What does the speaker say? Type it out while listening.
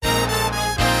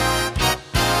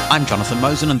I'm Jonathan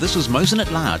Mosen, and this is Mosen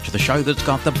at Large, the show that's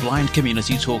got the blind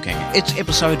community talking. It's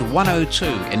episode 102,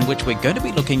 in which we're going to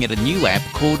be looking at a new app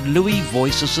called Lui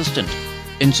Voice Assistant.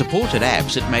 In supported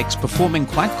apps, it makes performing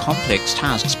quite complex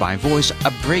tasks by voice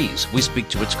a breeze. We speak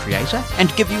to its creator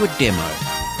and give you a demo.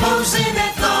 Mosen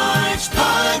at Large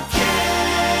Podcast.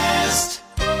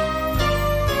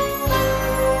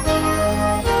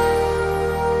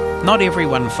 Not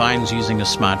everyone finds using a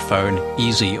smartphone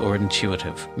easy or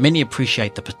intuitive. Many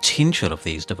appreciate the potential of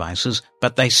these devices,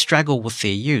 but they struggle with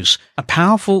their use. A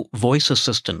powerful voice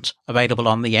assistant available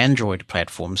on the Android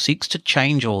platform seeks to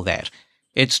change all that.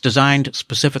 It's designed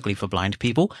specifically for blind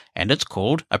people, and it's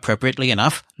called, appropriately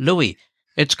enough, Lui.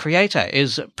 Its creator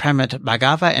is Pramit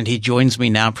Bhargava, and he joins me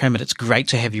now. Pramit, it's great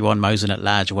to have you on Mosen at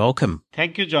Large. Welcome.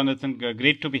 Thank you, Jonathan.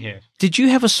 Great to be here. Did you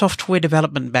have a software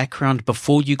development background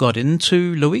before you got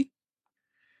into Lui?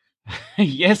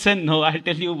 Yes and no. I'll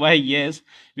tell you why yes.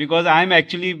 Because I'm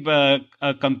actually a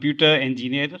computer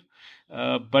engineer.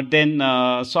 I've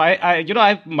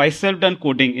myself done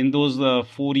coding in those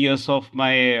 4 years of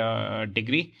my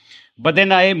degree. But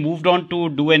then I moved on to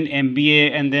do an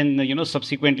MBA and then,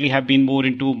 subsequently have been more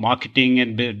into marketing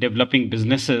and developing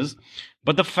businesses.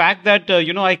 But the fact that,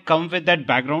 I come with that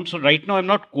background. So right now I'm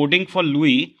not coding for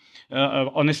Lui.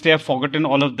 Honestly, I've forgotten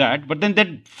all of that. But then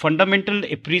that fundamental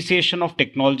appreciation of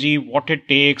technology, what it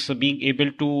takes, being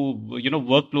able to,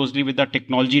 work closely with the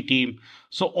technology team.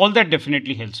 So all that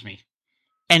definitely helps me.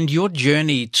 And your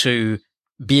journey to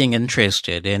being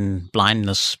interested in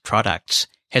blindness products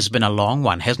has been a long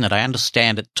one, hasn't it? I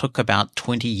understand it took about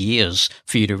 20 years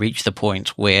for you to reach the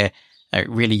point where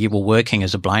really you were working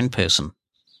as a blind person.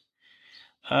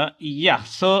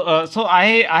 So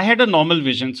I had a normal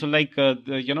vision. So like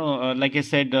I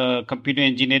said, computer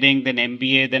engineering, then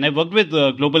MBA, then I worked with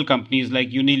global companies like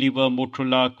Unilever,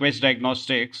 Motorola, Quest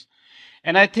Diagnostics.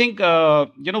 And I think, where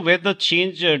the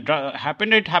change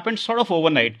happened, it happened sort of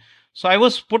overnight. So I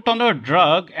was put on a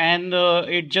drug and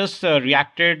it just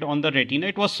reacted on the retina.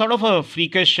 It was sort of a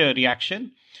freakish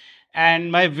reaction. And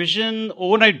my vision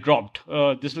overnight dropped,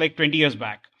 this like 20 years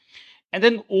back. And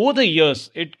then over the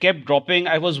years, it kept dropping.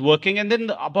 I was working. And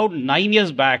then about 9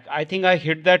 years back, I think I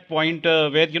hit that point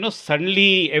where,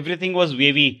 suddenly everything was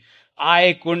wavy.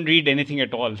 I couldn't read anything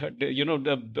at all.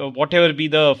 Whatever be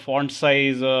the font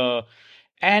size.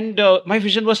 And my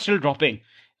vision was still dropping.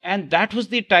 And that was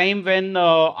the time when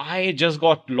I just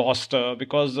got lost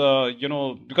because I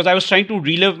was trying to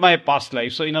relive my past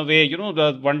life. So in a way,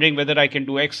 wondering whether I can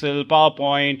do Excel,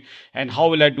 PowerPoint, and how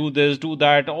will I do this, do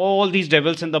that. All these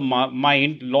devils in the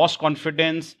mind, lost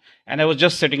confidence. And I was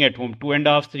just sitting at home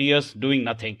 2.5, 3 years doing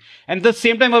nothing. And at the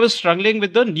same time, I was struggling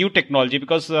with the new technology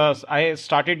because I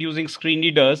started using screen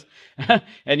readers.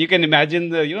 And you can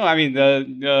imagine,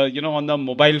 on the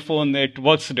mobile phone, it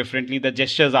works differently. The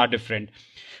gestures are different.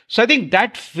 So I think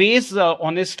that phase,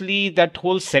 honestly, that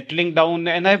whole settling down,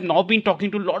 and I've now been talking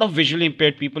to a lot of visually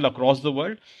impaired people across the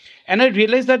world. And I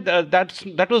realized that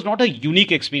that was not a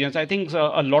unique experience. I think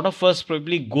a lot of us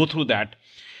probably go through that.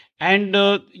 And,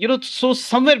 so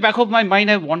somewhere back of my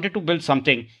mind, I wanted to build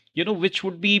something, which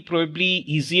would be probably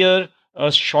easier,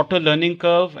 a shorter learning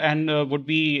curve, and would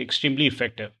be extremely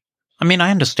effective. I mean,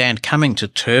 I understand coming to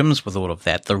terms with all of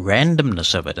that, the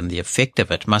randomness of it and the effect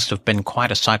of it must have been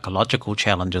quite a psychological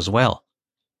challenge as well.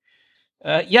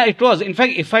 Yeah, it was. In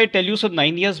fact, if I tell you, so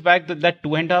 9 years back, that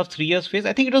 2.5, 3 years phase,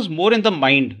 I think it was more in the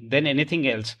mind than anything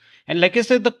else. And like I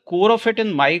said, the core of it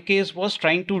in my case was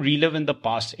trying to relive in the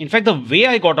past. In fact, the way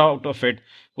I got out of it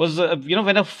was,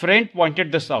 when a friend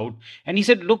pointed this out and he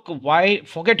said, look, why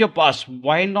forget your past?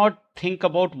 Why not think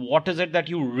about what is it that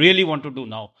you really want to do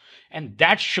now? And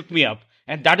that shook me up.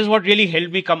 And that is what really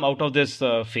helped me come out of this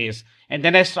phase. And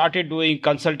then I started doing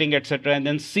consulting, etc. And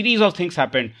then series of things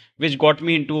happened, which got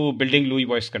me into building Lui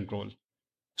Voice Control.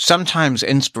 Sometimes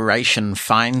inspiration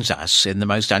finds us in the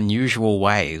most unusual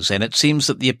ways, and it seems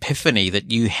that the epiphany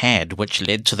that you had, which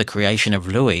led to the creation of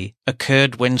Lui,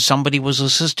 occurred when somebody was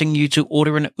assisting you to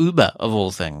order an Uber, of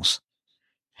all things.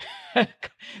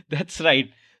 That's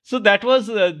right. So that was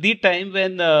the time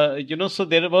when,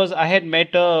 I had met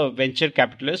a venture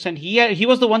capitalist and he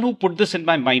was the one who put this in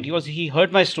my mind. He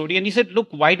heard my story and he said, look,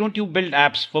 why don't you build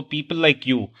apps for people like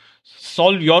you?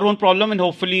 Solve your own problem and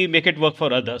hopefully make it work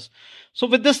for others. So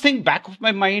with this thing back of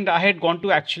my mind, I had gone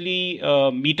to actually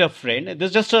meet a friend. This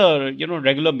is just a,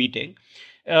 regular meeting.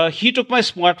 He took my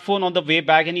smartphone on the way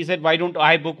back and he said, why don't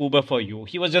I book Uber for you?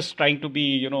 He was just trying to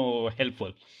be,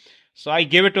 helpful. So I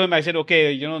gave it to him. I said,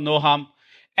 okay, no harm.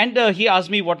 And he asked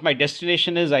me what my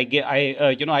destination is. I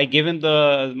gave him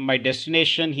my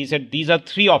destination. He said, these are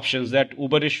 3 options that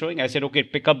Uber is showing. I said, okay,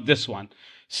 pick up this one.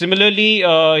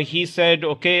 Similarly, he said,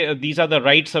 okay, these are the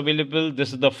rides available.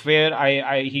 This is the fare.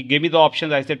 He gave me the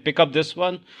options. I said, pick up this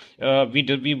one.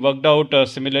 We worked out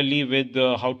similarly with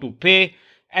how to pay.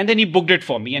 And then he booked it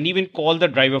for me and even called the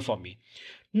driver for me.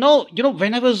 No,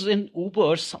 when I was in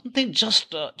Uber, something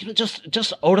just,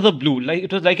 just out of the blue, like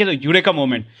it was like a eureka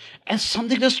moment, and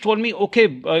something just told me,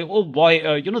 okay, oh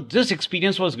boy, this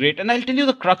experience was great, and I'll tell you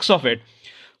the crux of it.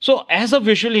 So, as a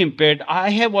visually impaired, I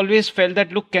have always felt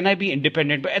that, look, can I be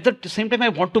independent? But at the same time, I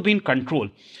want to be in control.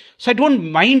 So, I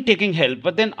don't mind taking help,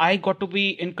 but then I got to be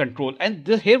in control. And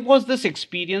here was this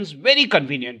experience, very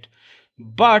convenient.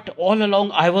 But all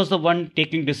along, I was the one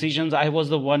taking decisions, I was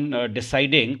the one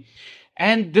deciding.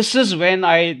 And this is when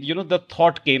the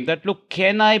thought came that, look,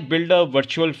 can I build a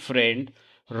virtual friend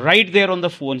right there on the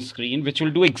phone screen, which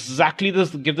will do exactly this,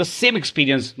 give the same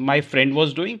experience my friend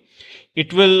was doing.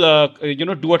 It will,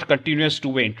 do a continuous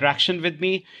two-way interaction with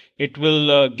me. It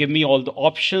will give me all the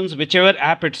options, whichever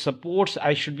app it supports.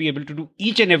 I should be able to do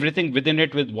each and everything within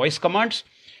it with voice commands.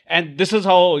 And this is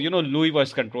how, Louis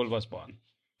Voice Control was born.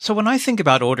 So when I think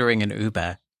about ordering an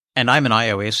Uber, and I'm an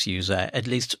iOS user, at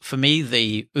least for me,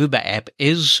 the Uber app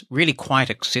is really quite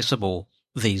accessible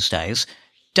these days.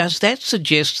 Does that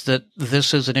suggest that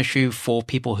this is an issue for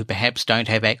people who perhaps don't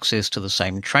have access to the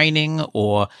same training?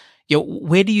 Or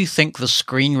where do you think the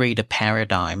screen reader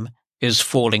paradigm is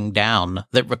falling down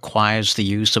that requires the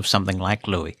use of something like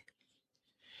Louis?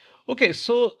 Okay,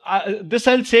 so this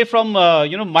I'll say from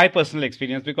my personal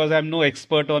experience, because I'm no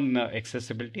expert on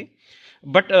accessibility.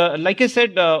 But like I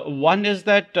said, one is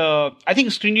that I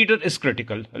think screen reader is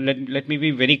critical. Let me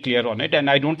be very clear on it. And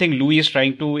I don't think Louis is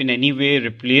trying to in any way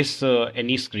replace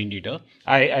any screen reader.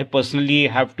 I personally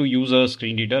have to use a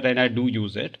screen reader, and I do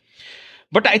use it.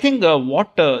 But I think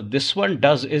what this one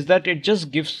does is that it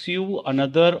just gives you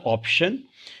another option.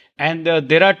 And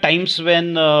there are times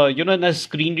when, in a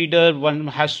screen reader, one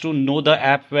has to know the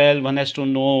app well, one has to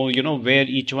know, where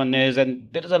each one is, and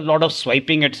there is a lot of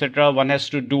swiping, etc. one has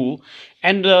to do.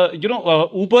 And,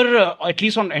 Uber, at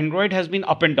least on Android, has been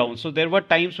up and down. So there were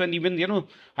times when even,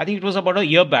 I think it was about a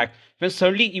year back, when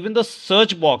suddenly even the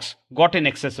search box got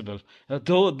inaccessible,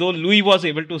 though Louis was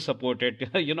able to support it,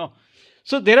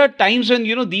 So there are times when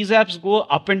these apps go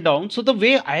up and down. So the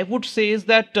way I would say is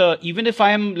that even if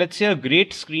I am, let's say, a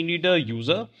great screen reader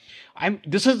user,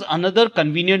 this is another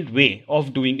convenient way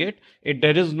of doing it.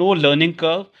 There is no learning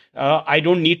curve. I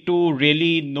don't need to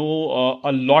really know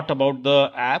a lot about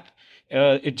the app.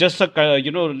 It's just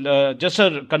just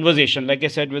a conversation, like I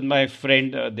said, with my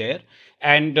friend there.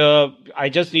 And I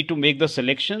just need to make the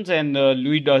selections, and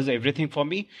Louis does everything for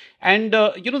me. And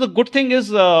the good thing is,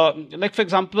 like for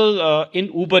example,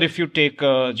 in Uber, if you take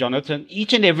Jonathan,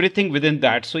 each and everything within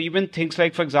that. So even things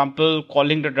like, for example,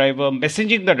 calling the driver,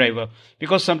 messaging the driver,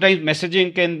 because sometimes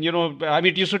messaging can,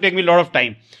 it used to take me a lot of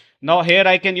time. Now here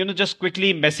I can, just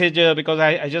quickly message because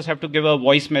I just have to give a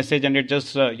voice message, and it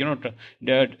just,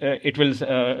 it will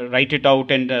write it out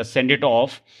and send it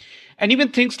off. And even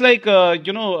things like,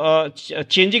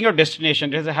 changing your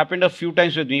destination. It has happened a few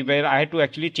times with me where I had to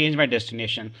actually change my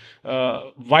destination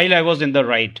while I was in the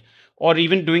ride, or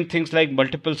even doing things like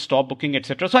multiple stop booking,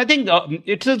 etc. So I think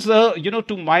it is,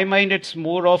 to my mind, it's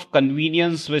more of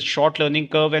convenience with short learning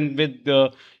curve and with,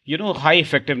 high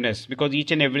effectiveness, because each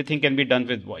and everything can be done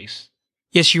with voice.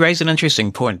 Yes, you raise an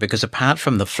interesting point, because apart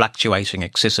from the fluctuating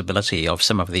accessibility of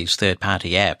some of these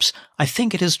third-party apps, I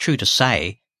think it is true to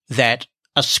say that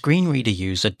a screen reader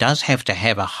user does have to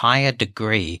have a higher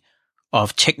degree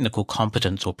of technical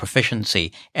competence or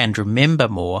proficiency and remember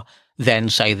more than,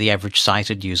 say, the average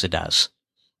sighted user does.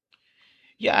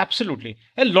 Yeah, absolutely.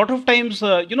 A lot of times,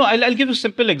 I'll give you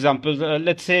simple examples.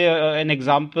 Let's say an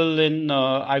example in,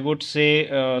 I would say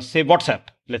WhatsApp,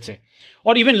 let's say.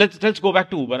 Or even let's go back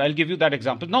to Uber. I'll give you that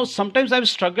example. Now, sometimes I've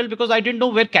struggled because I didn't know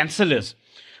where cancel is.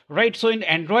 Right. So in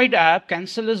Android app,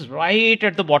 cancel is right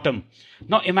at the bottom.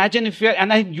 Now imagine if you're,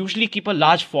 and I usually keep a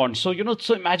large font. So,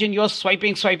 so imagine you're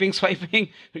swiping,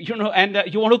 and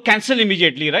you want to cancel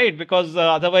immediately, right? Because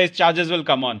otherwise charges will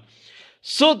come on.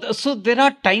 So there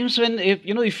are times when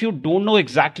if you don't know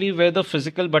exactly where the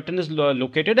physical button is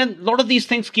located, and a lot of these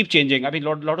things keep changing. I mean,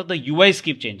 a lot of the UIs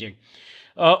keep changing.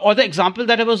 Or the example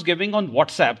that I was giving on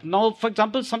WhatsApp. Now, for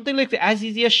example, something like as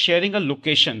easy as sharing a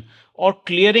location or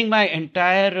clearing my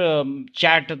entire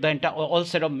chat, the entire all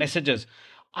set of messages.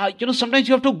 Sometimes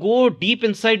you have to go deep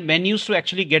inside menus to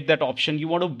actually get that option. You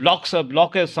want to block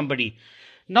somebody.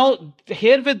 Now,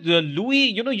 here with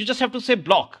Louis, you just have to say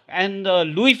block, and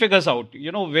Louis figures out,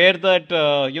 where that,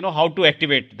 how to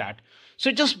activate that. So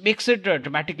it just makes it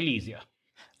dramatically easier.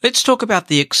 Let's talk about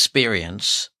the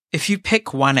experience. If you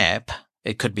pick one app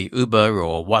It could be Uber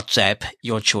or WhatsApp,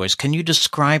 your choice. Can you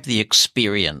describe the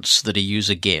experience that a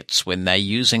user gets when they're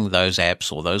using those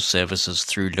apps or those services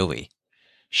through Louis?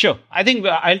 Sure. I think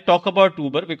I'll talk about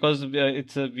Uber because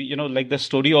it's like the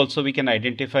story also we can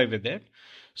identify with it.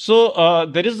 So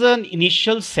there is an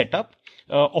initial setup.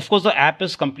 Of course, the app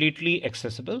is completely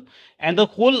accessible, and the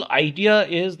whole idea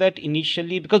is that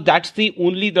initially, because that's the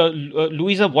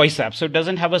Louis is a voice app, so it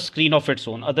doesn't have a screen of its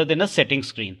own other than a setting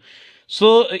screen.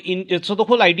 So the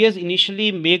whole idea is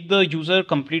initially make the user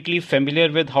completely familiar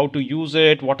with how to use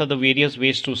it, what are the various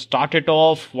ways to start it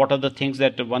off, what are the things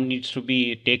that one needs to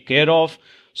be take care of.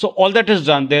 So all that is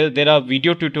done. There are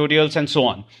video tutorials and so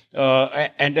on,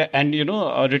 and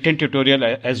a written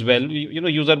tutorial as well.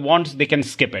 User wants, they can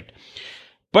skip it.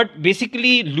 But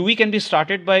basically, Louis can be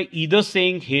started by either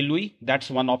saying, "Hey Louis," that's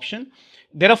one option.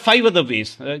 There are 5 other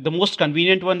ways. The most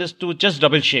convenient one is to just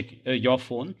double shake your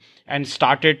phone and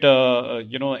start it,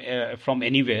 from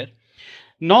anywhere.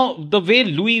 Now, the way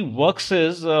Louis works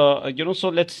is, so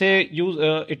let's say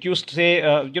it used to say,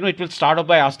 it will start off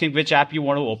by asking which app you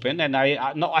want to open. And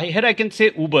here I can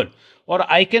say Uber, or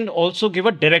I can also give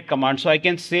a direct command. So I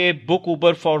can say book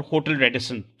Uber for Hotel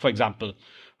Radisson, for example.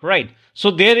 Right.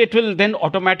 So there it will then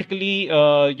automatically,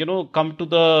 come to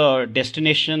the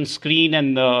destination screen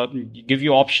and give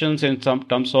you options in some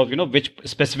terms of, which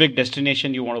specific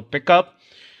destination you want to pick up.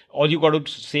 All you got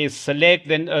to say is select.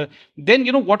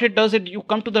 Then what it does, you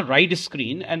come to the ride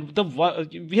screen, and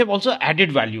we have also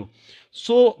added value.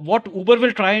 So what Uber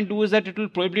will try and do is that it will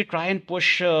probably try and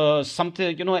push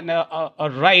something, a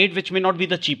ride which may not be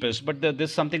the cheapest, but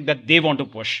there's something that they want to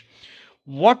push.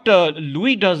 What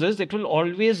Louis does is it will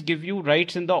always give you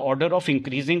rides in the order of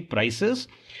increasing prices.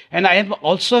 And I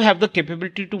also have the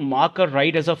capability to mark a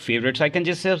ride as a favorite. So I can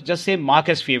just say mark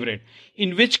as favorite.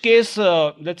 In which case,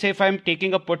 let's say if I'm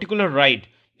taking a particular ride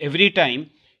every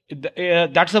time,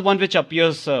 that's the one which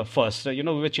appears first,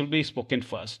 which will be spoken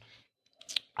first.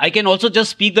 I can also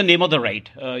just speak the name of the ride,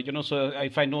 so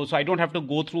if I know, so I don't have to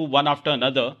go through one after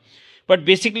another. But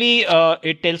basically,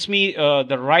 it tells me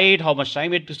the ride, how much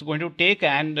time it is going to take,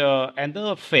 and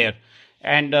the fare.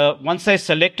 And once I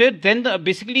select it, then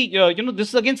basically, this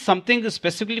is again something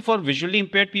specifically for visually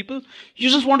impaired people. You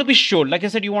just want to be sure. Like I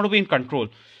said, you want to be in control.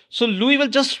 So Louis will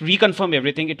just reconfirm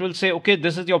everything. It will say, okay,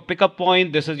 this is your pickup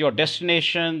point, this is your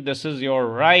destination, this is your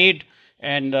ride,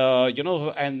 and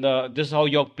this is how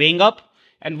you're paying up.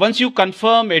 And once you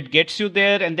confirm, it gets you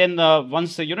there. And then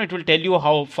once, it will tell you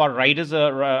how far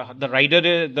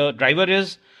the driver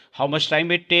is, how much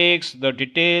time it takes, the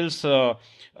details.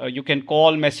 You can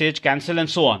call, message, cancel, and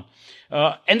so on.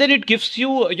 And then it gives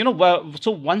you,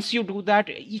 so once you do that,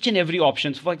 each and every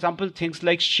option. So for example, things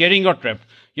like sharing your trip.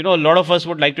 A lot of us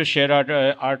would like to share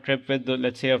our trip with,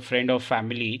 let's say, a friend or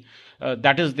family.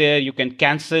 That is there. You can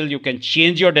cancel, you can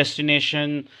change your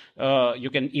destination, you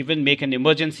can even make an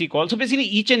emergency call. So basically,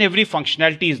 each and every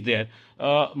functionality is there.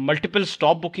 Multiple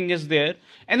stop booking is there.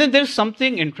 And then there's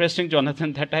something interesting,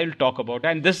 Jonathan, that I'll talk about.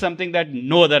 And this is something that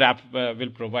no other app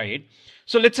will provide.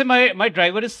 So let's say my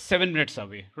driver is 7 minutes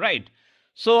away, right?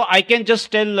 So I can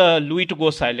just tell Louis to go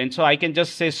silent. So I can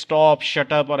just say stop,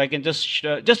 shut up, or I can just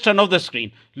turn off the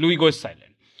screen. Louis goes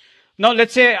silent. Now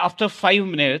let's say after 5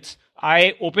 minutes,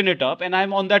 I open it up and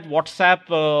I'm on that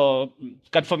WhatsApp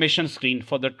confirmation screen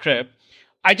for the trip.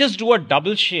 I just do a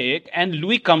double shake and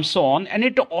Louis comes on and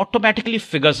it automatically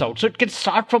figures out. So it can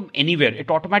start from anywhere. It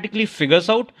automatically figures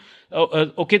out,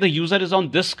 okay, the user is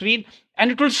on this screen, and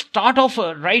it will start off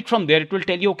right from there. It will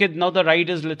tell you, okay, now the ride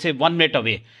is, let's say, 1 minute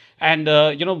away. And,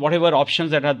 whatever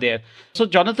options that are there. So,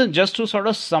 Jonathan, just to sort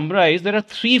of summarize, there are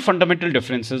 3 fundamental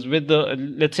differences with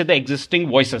let's say, the existing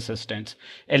voice assistants,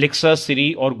 Alexa,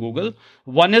 Siri, or Google.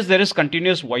 One is there is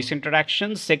continuous voice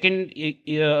interaction. Second,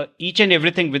 each and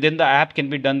everything within the app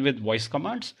can be done with voice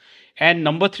commands. And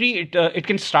number 3, it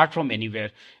can start from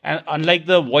anywhere. And unlike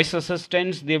the voice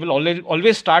assistants, they will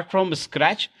always start from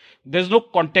scratch. There's no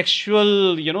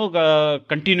contextual,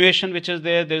 continuation which is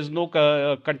there. There's no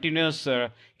continuous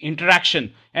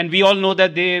interaction. And we all know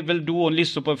that they will do only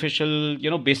superficial,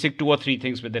 basic 2 or 3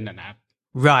 things within an app.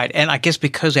 Right. And I guess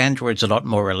because Android's a lot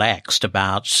more relaxed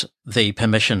about the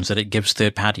permissions that it gives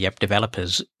third-party app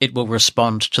developers, it will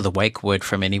respond to the wake word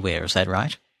from anywhere. Is that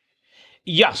right?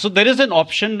 Yeah, so there is an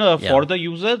option for the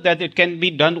user that it can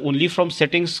be done only from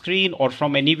settings screen or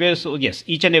from anywhere. So yes,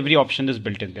 each and every option is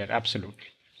built in there. Absolutely.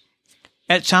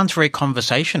 It sounds very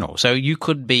conversational. So you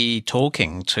could be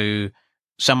talking to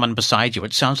someone beside you.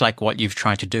 It sounds like what you've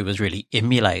tried to do is really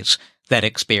emulate that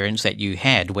experience that you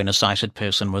had when a sighted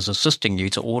person was assisting you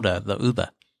to order the Uber.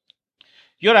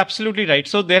 You're absolutely right.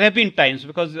 So there have been times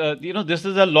because this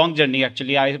is a long journey.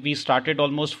 Actually, we started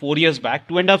almost 4 years back,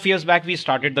 2.5 years back. We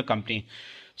started the company.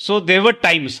 So there were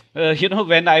times,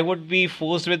 when I would be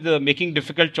forced with making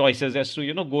difficult choices as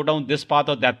to go down this path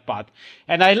or that path,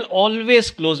 and I'll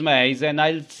always close my eyes and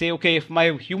I'll say, okay, if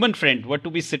my human friend were to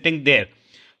be sitting there,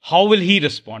 how will he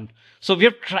respond? So we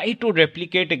have tried to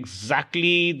replicate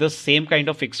exactly the same kind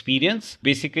of experience,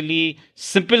 basically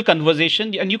simple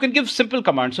conversation, and you can give simple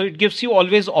commands. So it gives you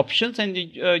always options, and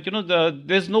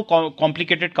there's no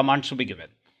complicated commands to be given.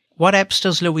 What apps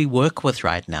does Louis work with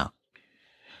right now?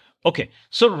 Okay,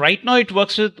 so right now it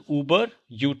works with Uber,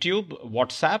 YouTube,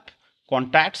 WhatsApp,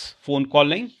 contacts, phone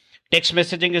calling. Text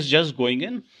messaging is just going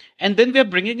in, and then we are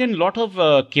bringing in a lot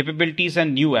of capabilities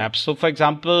and new apps. So, for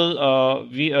example,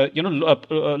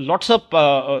 lots of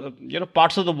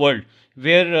parts of the world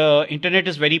where internet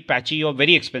is very patchy or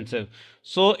very expensive.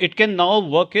 So it can now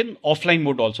work in offline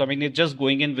mode also. I mean, it's just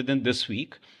going in within this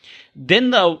week.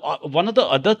 Then one of the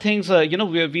other things,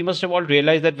 we must have all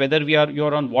realized that whether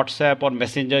you're on WhatsApp or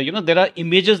Messenger, there are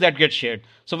images that get shared.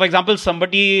 So, for example,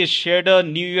 somebody shared a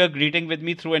New Year greeting with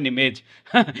me through an image,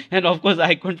 and of course,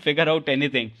 I couldn't figure out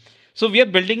anything. So, we are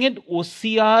building in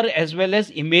OCR as well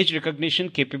as image recognition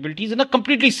capabilities in a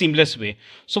completely seamless way.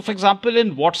 So, for example,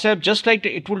 in WhatsApp, just like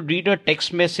it will read a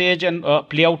text message and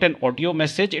play out an audio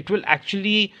message, it will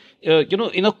actually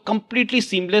in a completely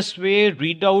seamless way,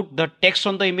 read out the text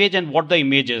on the image and what the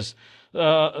image is.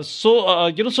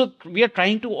 So we are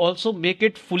trying to also make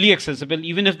it fully accessible,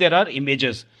 even if there are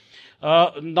images.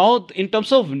 Now, in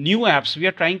terms of new apps, we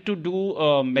are trying to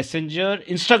do Messenger,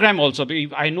 Instagram also.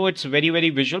 I know it's very,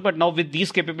 very visual, but now with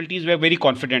these capabilities, we are very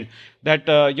confident that,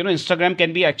 Instagram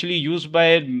can be actually used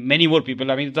by many more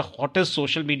people. I mean, it's the hottest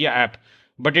social media app,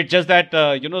 but it's just that,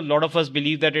 a lot of us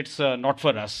believe that it's not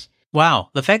for us. Wow.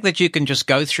 The fact that you can just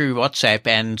go through WhatsApp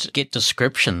and get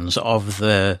descriptions of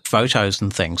the photos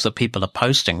and things that people are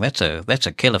posting, that's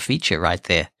a killer feature right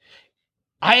there.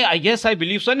 I guess I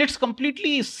believe so. And it's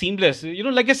completely seamless.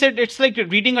 Like I said, it's like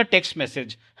reading a text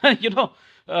message,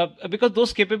 because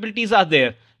those capabilities are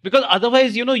there. Because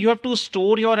otherwise, you have to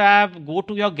store your app, go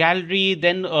to your gallery,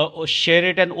 then share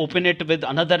it and open it with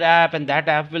another app, and that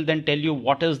app will then tell you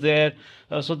what is there.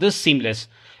 So this is seamless.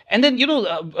 And then,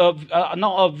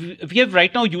 now we have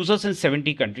right now users in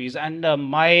 70 countries, and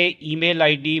my email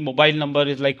ID, mobile number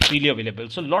is like freely available.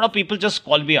 So a lot of people just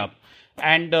call me up,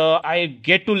 and I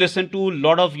get to listen to a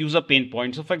lot of user pain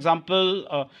points. So, for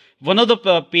example, one of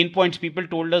the pain points people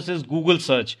told us is Google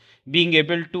search, being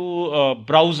able to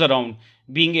browse around,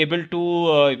 being able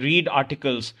to read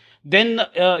articles. Then,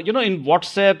 in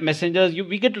WhatsApp, messengers,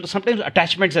 we get sometimes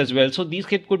attachments as well. So these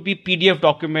could be PDF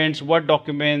documents, Word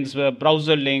documents,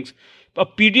 browser links. A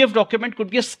PDF document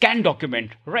could be a scanned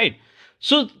document, right?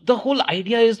 So the whole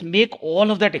idea is make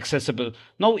all of that accessible.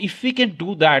 Now, if we can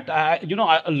do that,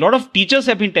 a lot of teachers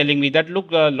have been telling me that,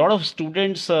 look, a lot of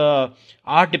students are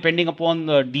depending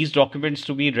upon these documents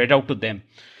to be read out to them.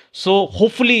 So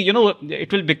hopefully,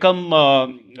 it will become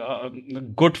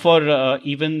good for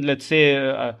even, let's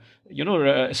say,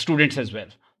 students as well.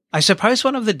 I suppose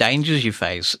one of the dangers you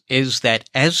face is that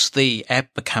as the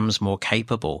app becomes more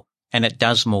capable and it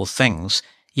does more things,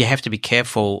 you have to be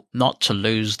careful not to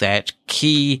lose that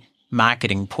key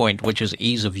marketing point, which is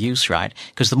ease of use, right?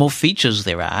 Because the more features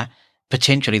there are,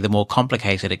 potentially the more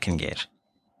complicated it can get.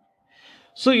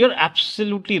 So you're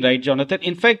absolutely right, Jonathan.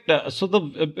 In fact,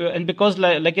 and because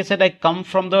like I said, I come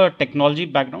from the technology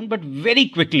background, but very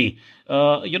quickly,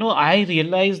 I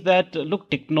realized that,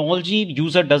 look, technology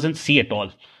user doesn't see at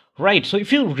all. Right. So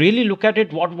if you really look at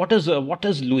it, what is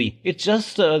Louis? It's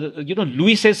just,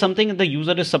 Louis says something and the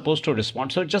user is supposed to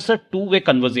respond. So it's just a two-way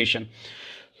conversation.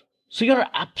 So you're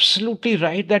absolutely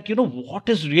right that, what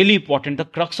is really important, the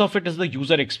crux of it is the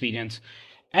user experience.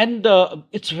 And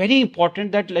it's very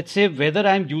important that, let's say, whether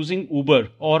I'm using Uber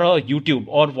or YouTube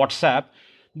or WhatsApp,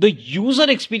 the user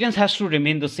experience has to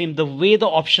remain the same. The way the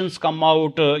options come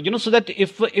out, so that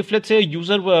if let's say a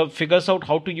user figures out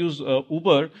how to use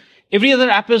Uber, every other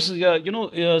app is,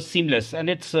 seamless and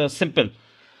it's simple.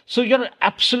 So you're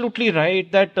absolutely right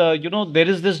that, there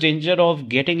is this danger of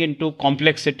getting into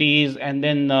complexities and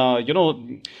then,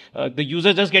 the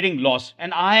user just getting lost.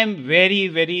 And I am very,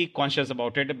 very conscious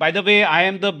about it. By the way, I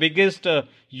am the biggest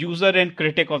user and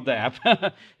critic of the app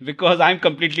because I'm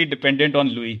completely dependent on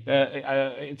Louis.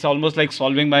 It's almost like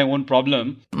solving my own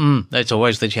problem. That's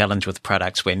always the challenge with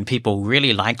products when people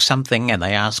really like something and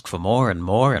they ask for more and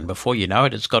more, and before you know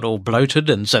it, it's got all bloated.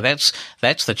 And so that's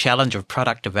the challenge of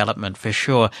product development for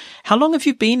sure. How long have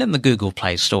you been in the Google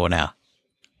Play Store now?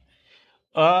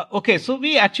 Okay, so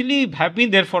we actually have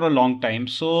been there for a long time.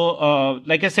 So,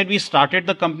 like I said, we started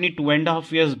the company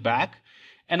 2.5 years back.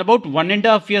 And about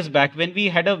 1.5 years back, when we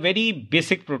had a very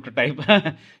basic prototype,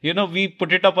 we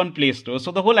put it up on Play Store.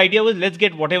 So the whole idea was let's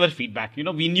get whatever feedback.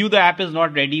 We knew the app is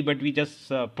not ready, but we just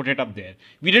put it up there.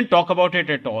 We didn't talk about it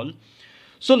at all.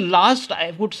 So last,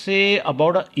 I would say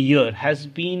about a year has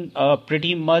been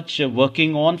pretty much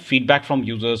working on feedback from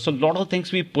users. So a lot of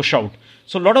things we push out.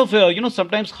 So a lot of,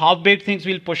 sometimes half-baked things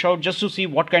we'll push out just to see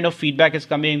what kind of feedback is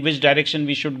coming, which direction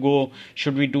we should go.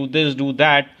 Should we do this, do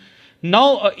that?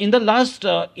 Now, in the last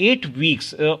 8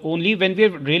 weeks, only when we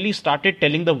have really started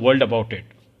telling the world about it,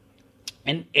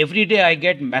 and every day I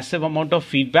get massive amount of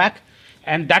feedback,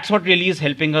 and that's what really is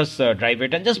helping us drive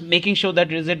it, and just making sure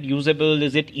that is it usable,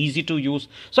 is it easy to use.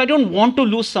 So I don't want to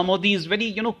lose some of these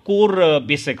very core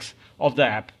basics of the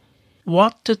app.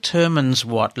 What determines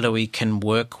what Louis can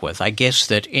work with? I guess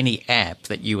that any app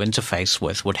that you interface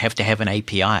with would have to have an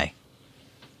API.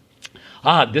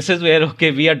 This is where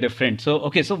we are different. So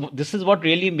this is what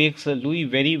really makes Louis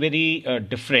very very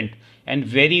different and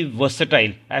very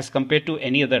versatile as compared to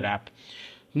any other app.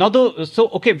 Now,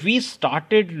 we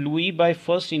started Louis by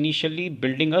first initially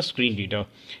building a screen reader,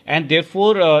 and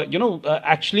therefore,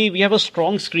 actually, we have a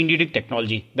strong screen reading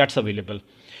technology that's available.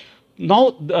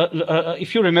 Now,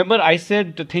 if you remember, I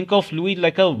said to think of Louis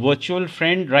like a virtual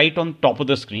friend right on top of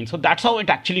the screen. So that's how it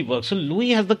actually works. So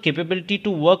Louis has the capability to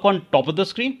work on top of the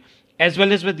screen as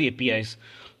well as with the APIs.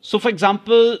 So, for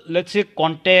example, let's say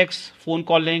contacts, phone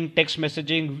calling, text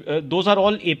messaging, those are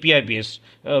all API based.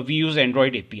 We use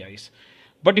Android APIs.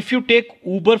 But if you take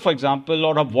Uber, for example,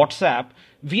 or a WhatsApp,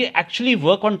 we actually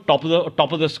work on top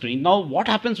of the screen. Now, what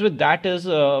happens with that is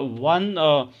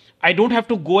I don't have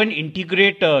to go and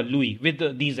integrate Louis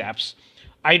with these apps.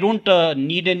 I don't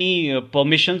need any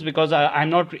permissions because I'm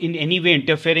not in any way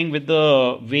interfering with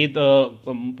the way the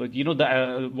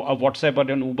WhatsApp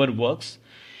or an Uber works.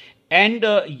 And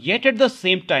yet at the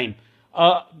same time,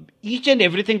 each and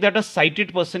everything that a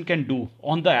sighted person can do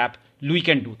on the app, Louis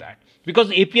can do that.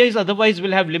 Because APIs otherwise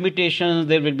will have limitations,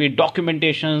 there will be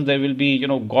documentations, there will be,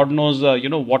 God knows,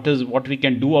 what we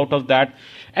can do out of that.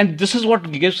 And this is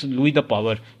what gives Louis the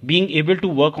power, being able to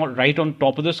work right on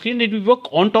top of the screen. It will work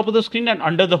on top of the screen and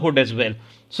under the hood as well.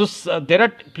 So there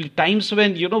are times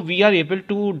when, we are able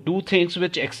to do things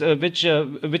which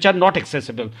are not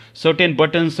accessible. Certain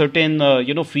buttons,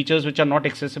 certain, features which are not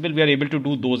accessible, we are able to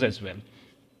do those as well.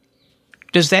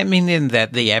 Does that mean then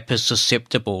that the app is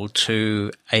susceptible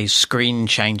to a screen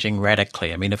changing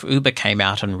radically? I mean, if Uber came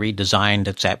out and redesigned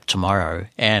its app tomorrow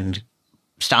and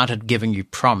started giving you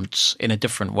prompts in a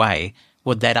different way,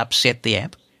 would that upset the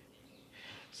app?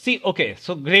 See, okay,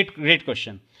 so great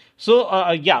question. So,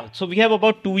 so we have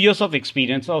about 2 years of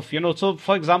experience of, so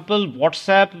for example,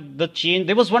 WhatsApp,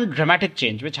 there was one dramatic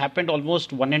change which happened almost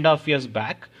 1.5 years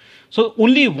back. So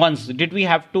only once did we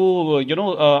have to,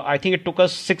 I think it took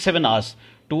us 6-7 hours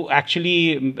to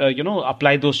actually,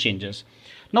 apply those changes.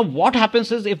 Now, what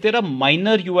happens is if there are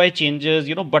minor UI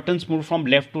changes, buttons move from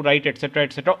left to right,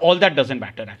 etc., all that doesn't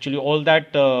matter. Actually, all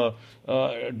that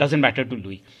doesn't matter to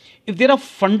Louis. If there are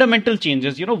fundamental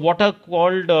changes, what are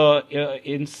called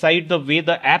inside the way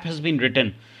the app has been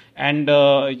written, and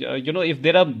if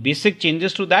there are basic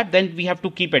changes to that, then we have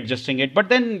to keep adjusting it. But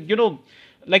then,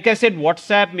 like I said,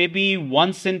 WhatsApp maybe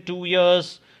once in 2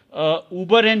 years.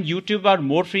 Uber and YouTube are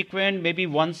more frequent, maybe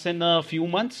once in a few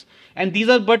months. And these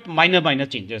are but minor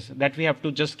changes that we have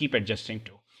to just keep adjusting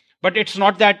to. But it's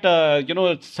not that,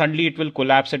 suddenly it will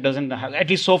collapse. It doesn't have, at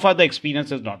least so far, the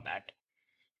experience is not that.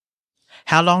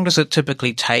 How long does it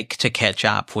typically take to catch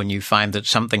up when you find that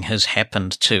something has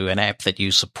happened to an app that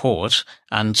you support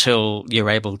until you're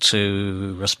able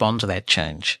to respond to that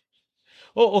change?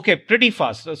 Oh, okay, pretty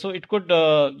fast. So it could,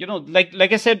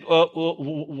 like I said,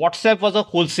 WhatsApp was a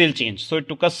wholesale change. So it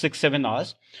took us 6-7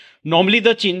 hours. Normally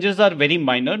the changes are very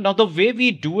minor. Now the way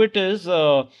we do it is,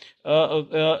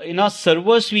 in our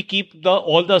servers we keep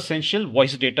all the essential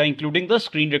voice data, including the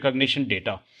screen recognition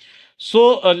data.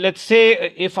 So let's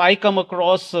say if I come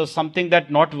across something that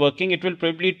not working, it will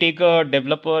probably take a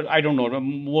developer, I don't know,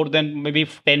 more than maybe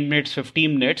 10 minutes,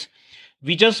 15 minutes.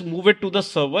 We just move it to the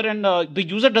server, and the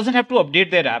user doesn't have to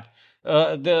update their app.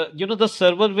 The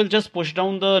server will just push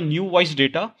down the new voice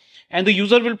data, and the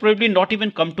user will probably not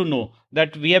even come to know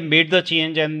that we have made the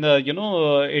change, and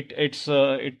it's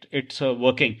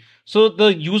working. So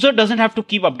the user doesn't have to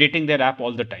keep updating their app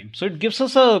all the time. So it gives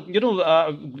us a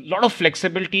lot of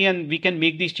flexibility, and we can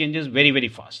make these changes very very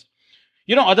fast.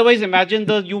 Otherwise, imagine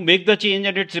you make the change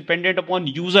and it's dependent upon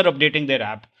user updating their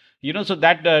app. So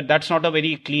that's not a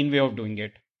very clean way of doing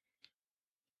it.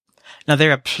 Now,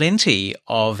 there are plenty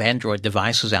of Android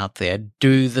devices out there.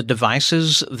 Do the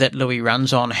devices that Louis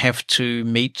runs on have to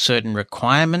meet certain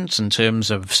requirements in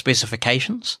terms of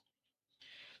specifications?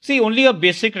 See, only a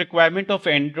basic requirement of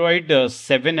Android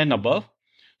 7 and above.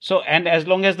 So, and as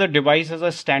long as the device has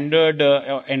a standard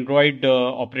Android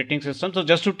operating system. So,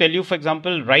 just to tell you, for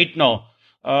example, right now,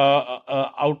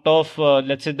 out of,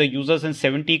 let's say, the users in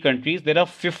 70 countries, there are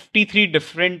 53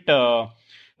 different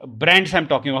brands I'm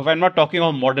talking of. I'm not talking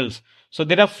of models. So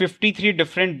there are 53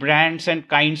 different brands and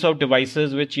kinds of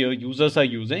devices which your users are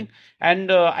using.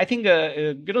 And I think,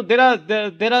 there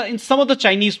are in some of the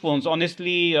Chinese phones,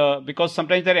 honestly, because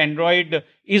sometimes their Android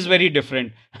is very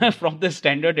different from the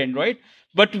standard Android,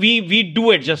 but we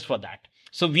do adjust for that.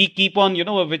 So we keep on,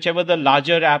 whichever the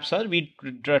larger apps are, we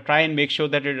try and make sure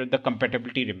that the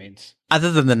compatibility remains.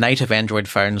 Other than the native Android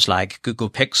phones like Google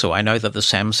Pixel, I know that the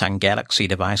Samsung Galaxy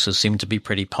devices seem to be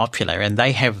pretty popular, and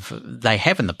they have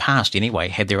in the past anyway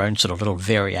had their own sort of little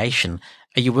variation.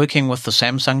 Are you working with the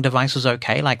Samsung devices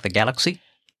okay, like the Galaxy?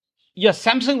 Yes,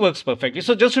 Samsung works perfectly.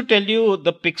 So just to tell you,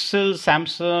 the Pixel,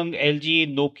 Samsung,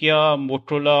 LG, Nokia,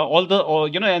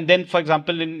 Motorola, and then for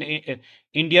example in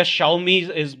India, Xiaomi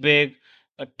is big.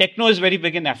 Techno is very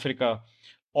big in Africa.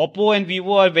 Oppo and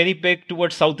Vivo are very big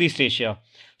towards Southeast Asia.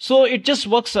 So it just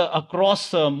works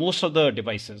across most of the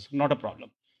devices. Not a problem.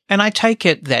 And I take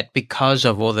it that because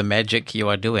of all the magic you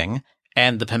are doing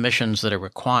and the permissions that are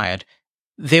required,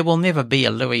 there will never be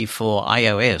a Louis for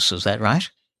iOS. Is that right?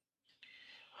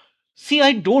 See,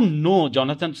 I don't know,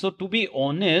 Jonathan. So to be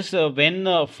honest, when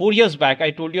 4 years back,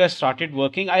 I told you I started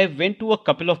working, I went to a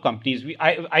couple of companies.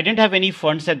 I didn't have any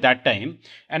funds at that time.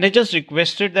 And I just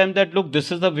requested them that, look,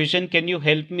 this is the vision. Can you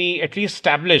help me at least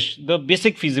establish the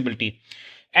basic feasibility?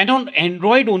 And on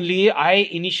Android only, I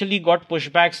initially got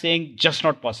pushback saying just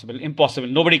not possible, impossible,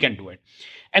 nobody can do it.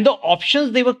 And the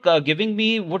options they were giving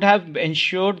me would have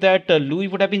ensured that Louis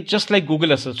would have been just like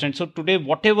Google Assistant. So today,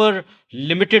 whatever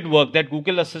limited work that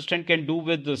Google Assistant can do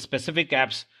with the specific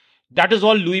apps, that is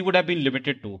all Louis would have been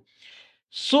limited to.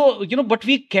 So, but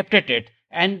we kept at it.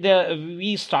 And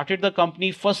we started the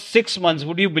company for 6 months.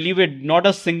 Would you believe it? Not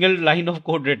a single line of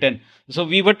code written. So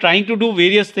we were trying to do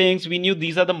various things. We knew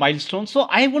these are the milestones. So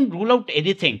I wouldn't rule out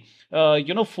anything,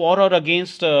 for or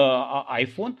against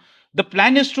iPhone. The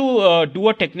plan is to do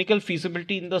a technical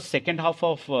feasibility in the second half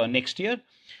of next year.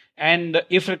 And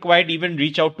if required, even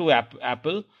reach out to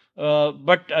Apple.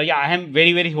 But I am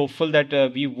very, very hopeful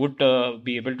that we would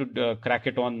be able to crack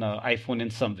it on iPhone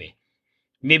in some way.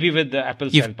 Maybe with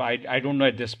Apple's help. I don't know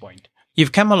at this point.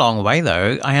 You've come a long way,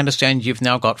 though. I understand you've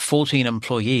now got 14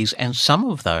 employees, and some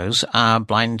of those are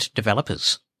blind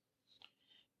developers.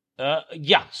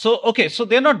 So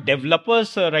they're not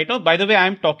developers right now. By the way,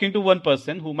 I'm talking to one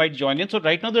person who might join in. So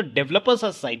right now the developers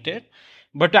are sighted,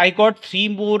 but I got 3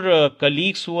 more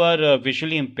colleagues who are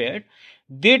visually impaired.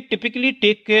 They typically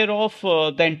take care of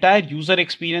the entire user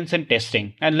experience and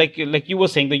testing. And like you were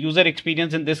saying, the user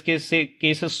experience in this case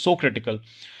is so critical.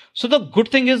 So the good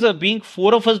thing is being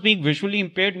 4 of us being visually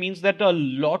impaired means that a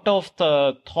lot of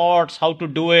the thoughts, how to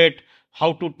do it,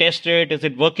 how to test it, is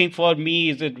it working for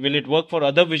me? Will it work for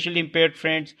other visually impaired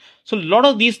friends? So a lot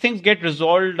of these things get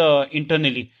resolved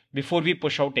internally before we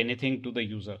push out anything to the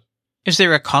user. Is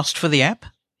there a cost for the app?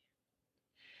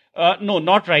 No,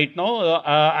 not right now.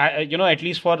 At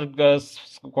least for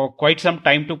quite some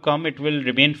time to come, it will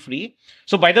remain free.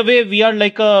 So, by the way, we are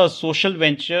like a social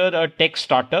venture, a tech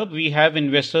startup. We have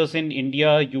investors in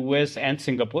India, US, and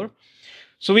Singapore.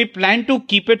 So, we plan to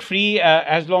keep it free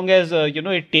as long as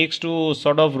it takes to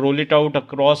sort of roll it out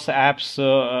across apps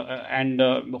and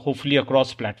hopefully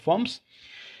across platforms.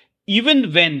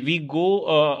 Even when we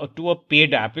go to a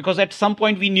paid app, because at some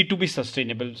point we need to be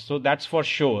sustainable. So, that's for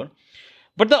sure.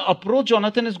 But the approach,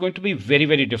 Jonathan, is going to be very,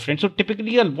 very different. So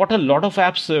typically what a lot of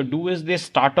apps do is they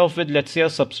start off with, let's say, a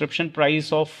subscription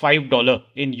price of $5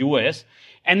 in US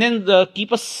and then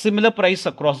keep a similar price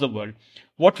across the world.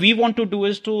 What we want to do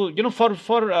is to,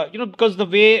 because the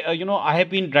way, I have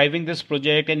been driving this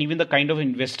project and even the kind of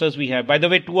investors we have. By the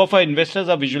way, 2 of our investors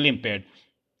are visually impaired.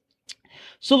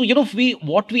 So,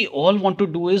 what we all want to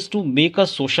do is to make a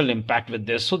social impact with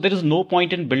this. So there is no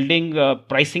point in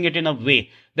pricing it in a way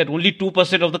that only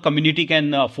 2% of the community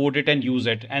can afford it and use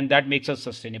it. And that makes us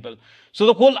sustainable. So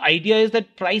the whole idea is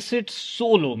that price it so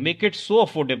low, make it so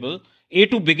affordable,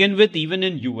 to begin with, even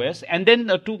in US, and then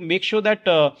to make sure that,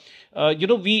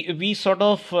 we sort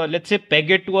of, let's say,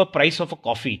 peg it to a price of a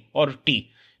coffee or tea.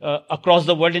 Across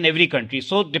the world in every country.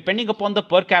 So depending upon the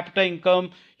per capita income,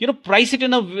 price it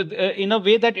in a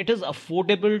way that it is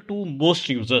affordable to most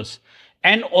users.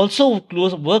 and also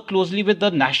work closely with the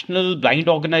national blind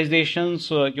organizations,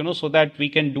 so that we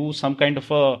can do some kind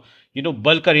of a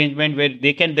bulk arrangement where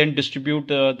they can then distribute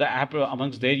the app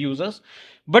amongst their users.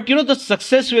 But the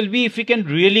success will be if we can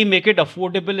really make it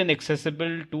affordable and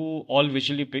accessible to all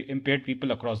visually impaired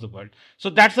people across the world. So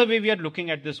that's the way we are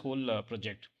looking at this whole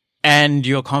project. And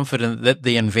you're confident that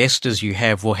the investors you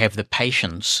have will have the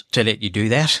patience to let you do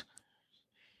that?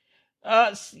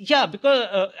 Yeah,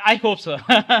 because I hope so.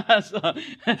 So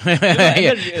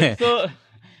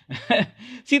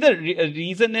see, the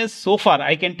reason is, so far,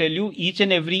 I can tell you, each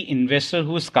and every investor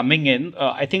who is coming in,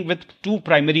 I think with two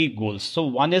primary goals. So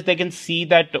one is they can see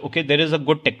that, okay, there is a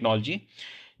good technology.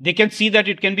 They can see that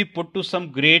it can be put to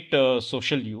some great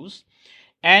social use.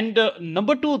 And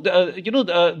number two,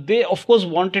 they of course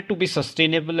want it to be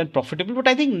sustainable and profitable, but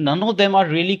I think none of them are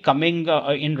really coming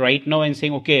in right now and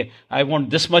saying, okay, I want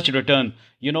this much return.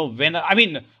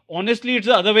 Honestly, it's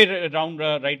the other way around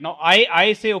right now.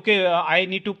 I say, okay, I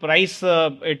need to price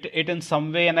it in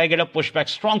some way, and I get a pushback,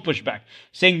 strong pushback,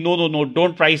 saying, no,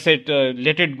 don't price it,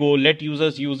 let it go, let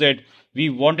users use it. We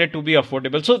want it to be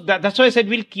affordable. So that's why I said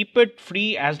we'll keep it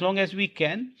free as long as we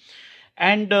can.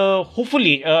 And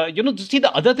hopefully, see,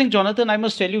 the other thing, Jonathan, I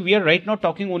must tell you, we are right now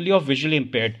talking only of visually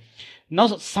impaired. Now,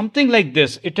 something like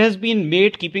this, it has been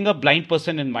made keeping a blind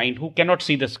person in mind who cannot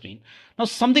see the screen. Now,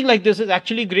 something like this is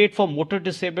actually great for motor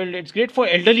disabled. It's great for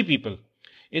elderly people.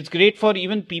 It's great for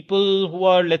even people who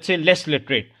are, let's say, less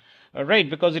literate. Right,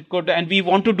 because it could, and we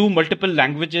want to do multiple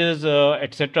languages,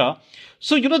 etc.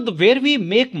 So, where we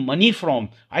make money from,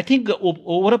 I think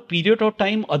over a period of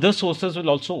time, other sources will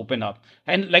also open up.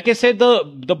 And like I said,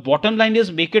 the bottom line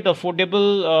is make it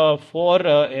affordable for,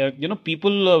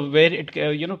 people where it,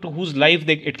 to whose life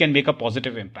it can make a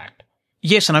positive impact.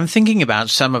 Yes, and I'm thinking about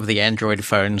some of the Android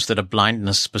phones that are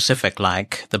blindness specific,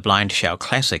 like the Blind Shell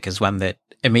Classic is one that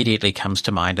immediately comes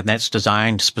to mind, and that's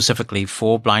designed specifically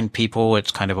for blind people.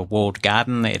 It's kind of a walled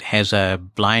garden. It has a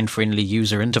blind-friendly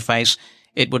user interface.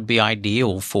 It would be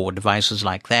ideal for devices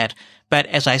like that. But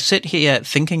as I sit here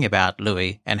thinking about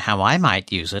Louis and how I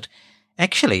might use it,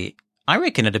 actually, I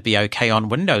reckon it'd be okay on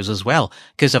Windows as well,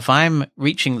 because if I'm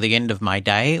reaching the end of my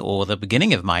day or the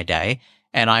beginning of my day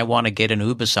and I want to get an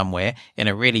Uber somewhere in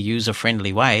a really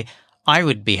user-friendly way, I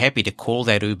would be happy to call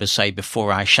that Uber, say,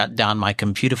 before I shut down my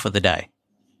computer for the day.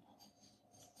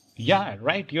 Yeah,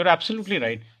 right. You're absolutely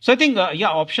right. So I think,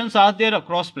 options are there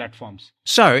across platforms.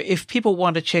 So if people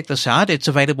want to check this out, it's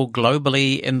available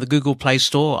globally in the Google Play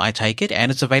Store, I take it,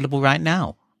 and it's available right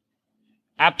now.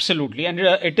 Absolutely. And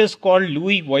it is called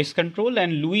Louis Voice Control,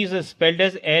 and Louis is spelled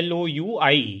as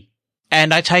Louie.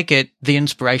 And I take it the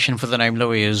inspiration for the name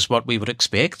Louis is what we would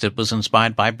expect. It was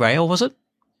inspired by Braille, was it?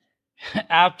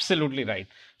 Absolutely right.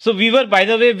 So by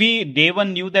the way, day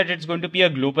one knew that it's going to be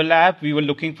a global app. We were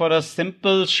looking for a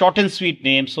simple, short and sweet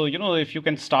name. So, if you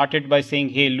can start it by saying,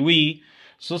 hey, Louis.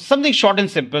 So something short and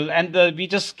simple. And we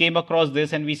just came across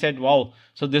this and we said, wow.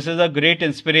 So this is a great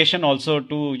inspiration also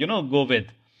to, go with.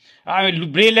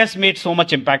 Braille has made so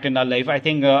much impact in our life. I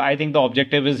think the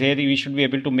objective is here. We should be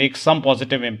able to make some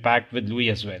positive impact with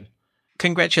Louis as well.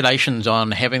 Congratulations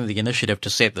on having the initiative to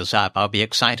set this up. I'll be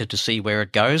excited to see where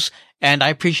it goes. And I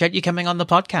appreciate you coming on the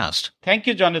podcast. Thank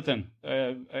you, Jonathan.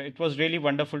 It was really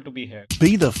wonderful to be here.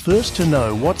 Be the first to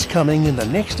know what's coming in the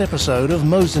next episode of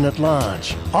Mosen at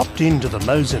Large. Opt into the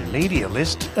Mosen media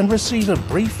list and receive a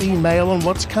brief email on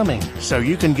what's coming so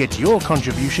you can get your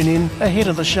contribution in ahead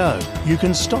of the show. You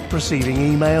can stop receiving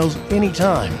emails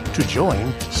anytime. To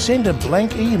join, send a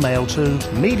blank email to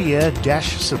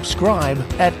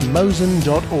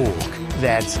media-subscribe@mosen.org.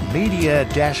 That's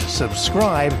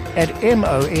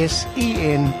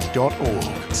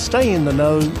media-subscribe@mosen.org. Stay in the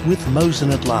know with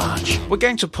Mosen at Large. We're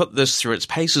going to put this through its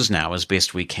paces now as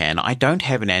best we can. I don't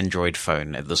have an Android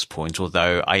phone at this point,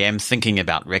 although I am thinking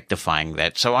about rectifying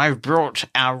that. So I've brought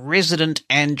our resident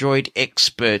Android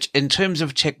expert in terms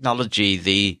of technology,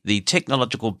 the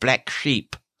technological black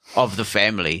sheep of the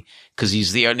family, because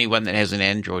he's the only one that has an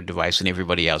Android device and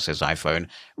everybody else has iPhone.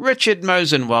 Richard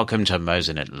Mosen, welcome to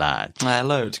Mosen at Large.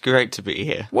 Hello, it's great to be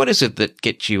here. What is it that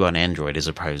gets you on Android as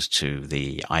opposed to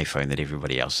the iPhone that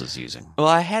everybody else is using? Well,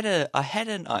 I had an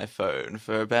iPhone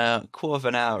for about a quarter of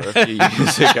an hour a few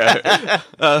years ago.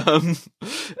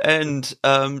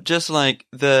 Just like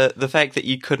the fact that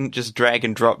you couldn't just drag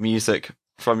and drop music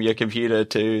from your computer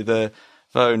to the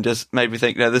phone just made me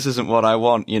think, no, this isn't what I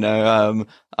want,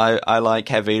 I like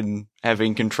having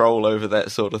control over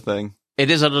that sort of thing. It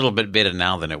is a little bit better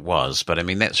now than it was, but I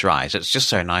mean, that's right. It's just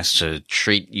so nice to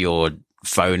treat your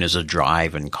phone as a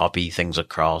drive and copy things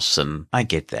across, and I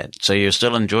get that. So you're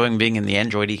still enjoying being in the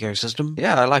Android ecosystem?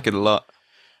 Yeah, I like it a lot.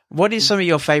 What is some of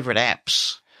your favorite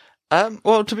apps?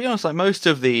 Well, to be honest, like most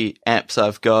of the apps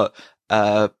I've got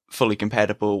are fully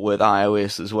compatible with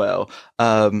iOS as well.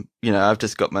 I've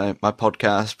just got my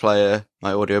podcast player,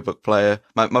 my audiobook player.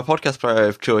 My podcast player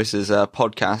of choice is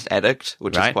Podcast Addict,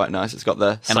 which is quite nice. It's got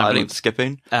the silent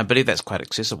skipping. I believe that's quite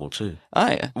accessible too. Oh,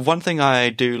 yeah. One thing I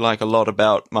do like a lot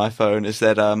about my phone is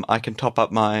that I can top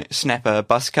up my Snapper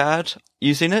bus card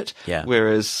using it. Yeah.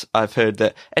 Whereas I've heard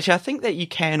that... Actually, I think that you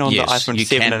can on the iPhone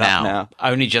 7 and up now.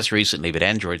 Only just recently, but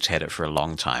Android's had it for a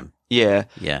long time. Yeah.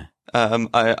 Yeah.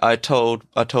 I told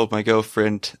my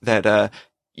girlfriend that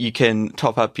you can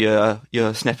top up your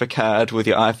Snapper card with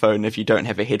your iPhone if you don't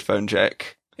have a headphone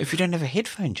jack. If you don't have a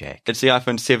headphone jack? It's the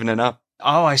iPhone 7 and up.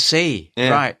 Oh, I see.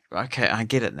 Yeah. Right. Okay, I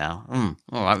get it now.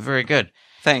 All right, very good.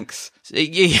 Thanks.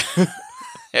 Yeah.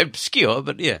 Obscure,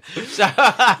 but yeah.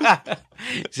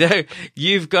 So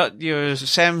you've got your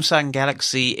Samsung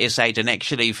Galaxy S8, and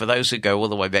actually, for those who go all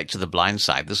the way back to the blind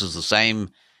side, this is the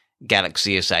same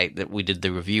Galaxy S8 that we did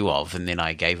the review of, and then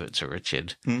I gave it to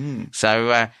Richard.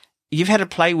 So you've had a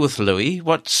play with Louis.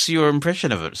 What's your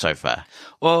impression of it so far?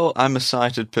 Well, I'm a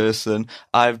sighted person.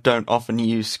 I don't often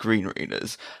use screen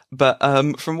readers, but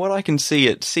from what I can see,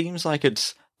 it seems like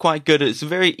it's quite good. It's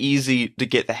very easy to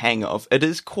get the hang of. It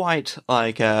is quite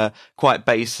quite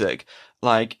basic.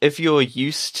 Like, if you're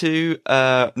used to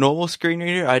normal screen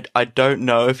reader, I don't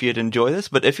know if you'd enjoy this,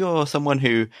 but if you're someone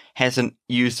who hasn't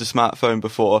used a smartphone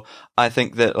before, I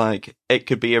think that, like, it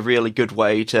could be a really good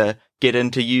way to get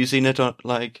into using it,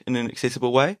 in an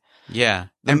accessible way. Yeah.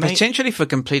 And potentially for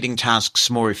completing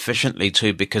tasks more efficiently,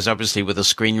 too, because obviously with a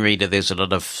screen reader, there's a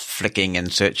lot of flicking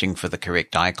and searching for the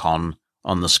correct icon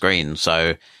on the screen.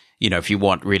 So, if you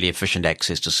want really efficient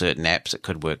access to certain apps, it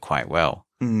could work quite well.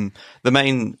 The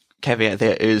main caveat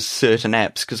there is certain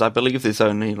apps, because I believe there's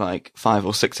only 5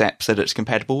 or 6 apps that it's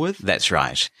compatible with. That's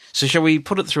right. So shall we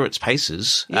put it through its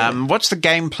paces? Yeah. What's the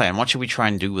game plan? What should we try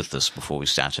and do with this before we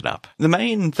start it up? The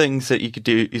main things that you could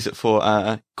use it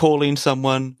for calling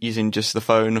someone using just the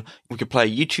phone. We could play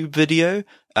a YouTube video.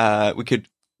 We could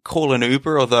call an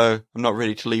Uber, although I'm not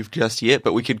ready to leave just yet,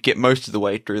 but we could get most of the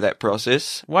way through that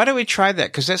process. Why don't we try that?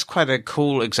 Because that's quite a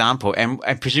cool example, and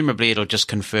presumably it'll just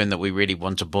confirm that we really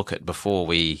want to book it before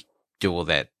we do all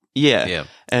that. Yeah.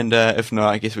 And if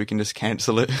not, I guess we can just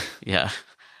cancel it. Yeah.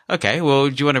 Okay, well,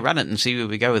 do you want to run it and see where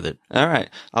we go with it? All right,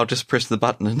 I'll just press the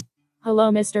button and...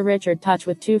 Hello, Mr. Richard. Touch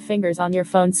with 2 fingers on your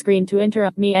phone screen to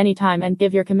interrupt me anytime and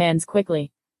give your commands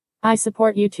quickly. I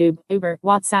support YouTube, Uber,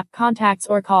 WhatsApp, contacts,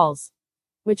 or calls.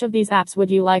 Which of these apps would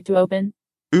you like to open?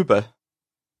 Uber.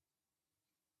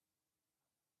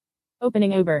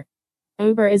 Opening Uber.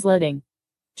 Uber is loading.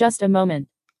 Just a moment.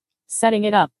 Setting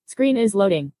it up. Screen is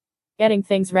loading. Getting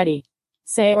things ready.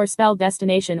 Say or spell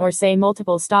destination or say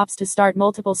multiple stops to start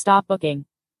multiple stop booking.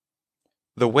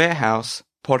 The warehouse,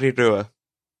 Porirua.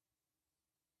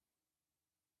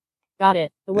 Got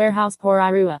it. The warehouse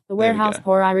Porirua. The warehouse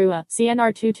Porirua.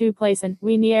 CNR 22 Place and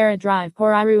Wieniera Drive,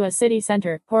 Porirua City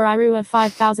Centre, Porirua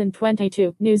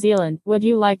 5022, New Zealand. Would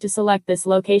you like to select this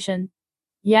location?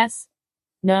 Yes?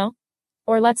 No?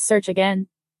 Or let's search again.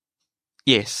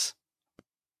 Yes.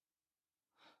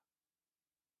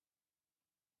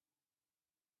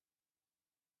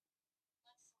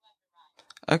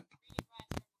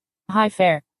 High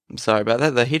fare. I'm sorry about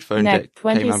that. The headphone Next, jack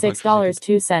came unplugged.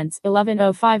 $26.02,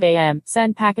 11:05 a.m.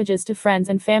 Send packages to friends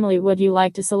and family. Would you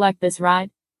like to select this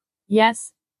ride?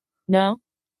 Yes? No?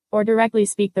 Or directly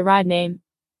speak the ride name?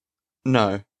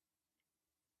 No.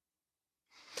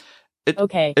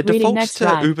 Okay, It reading defaults next to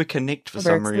ride. Uber Connect for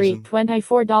some reason.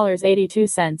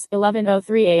 $24.82,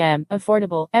 11:03 a.m.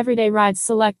 Affordable, everyday rides.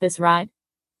 Select this ride.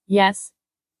 Yes?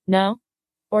 No?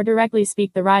 Or directly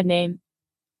speak the ride name?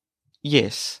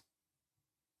 Yes.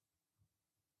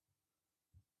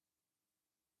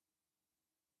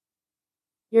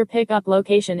 Your pickup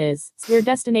location is. Your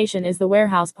destination is the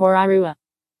warehouse Porirua.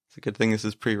 It's a good thing this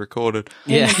is pre-recorded.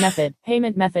 Payment method.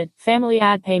 Payment method. Family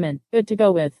add payment. Good to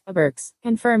go with. Aberks.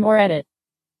 Confirm or edit.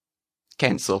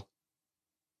 Cancel.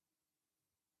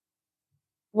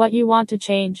 What you want to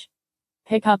change?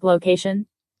 Pickup location?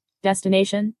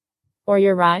 Destination? Or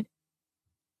your ride?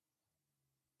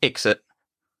 Exit.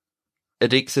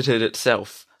 It exited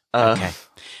itself. Okay.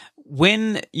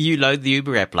 When you load the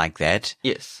Uber app like that,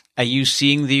 Yes. are you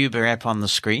seeing the Uber app on the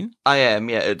screen? I am,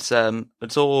 yeah. It's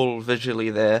all visually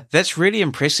there. That's really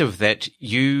impressive that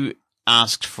you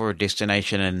asked for a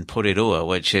destination in Porirua,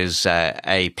 which is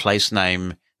a place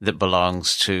name that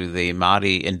belongs to the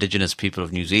Māori indigenous people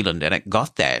of New Zealand, and it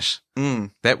got that.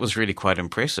 That was really quite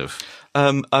impressive.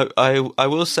 I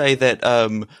will say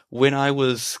that when I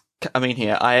was I mean,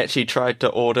 here, I actually tried to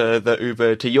order the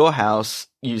Uber to your house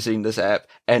using this app,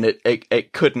 and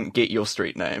it couldn't get your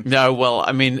street name. No, well,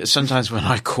 I mean, sometimes when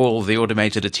I call the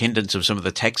automated attendants of some of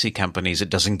the taxi companies, it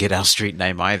doesn't get our street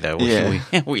name either. Yeah.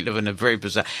 We live in a very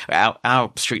bizarre...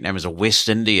 Our street name is a West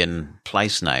Indian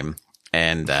place name,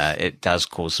 and it does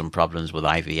cause some problems with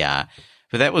IVR.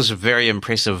 But that was a very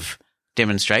impressive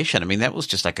demonstration. I mean, that was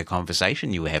just like a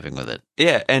conversation you were having with it.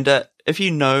 Yeah, and if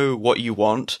you know what you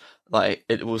want, like,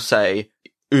 it will say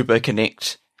Uber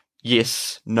Connect,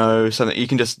 yes, no, something. You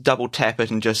can just double tap it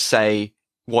and just say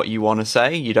what you want to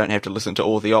say. You don't have to listen to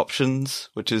all the options,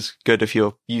 which is good if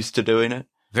you're used to doing it.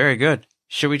 Very good.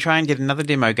 Should we try and get another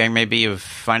demo going, maybe of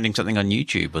finding something on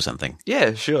YouTube or something?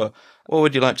 Yeah, sure. What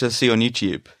would you like to see on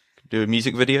YouTube? Do a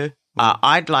music video?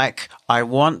 I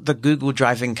want the Google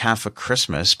Driving Car for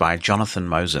Christmas by Jonathan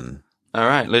Mosen. All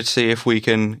right, let's see if we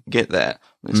can get that.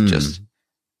 Let's just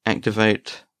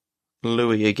activate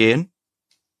Louis again.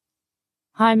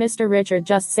 Hi, Mr. Richard.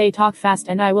 Just say talk fast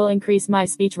and I will increase my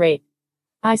speech rate.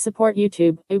 I support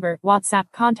YouTube, Uber, WhatsApp,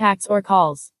 contacts, or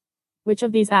calls. Which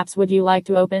of these apps would you like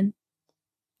to open?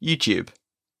 YouTube.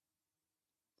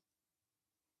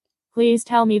 Please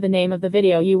tell me the name of the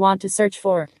video you want to search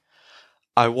for.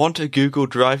 I want a Google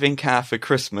Driving Car for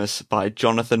Christmas by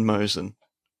Jonathan Mosen.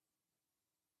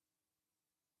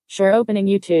 Sure, opening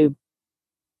YouTube.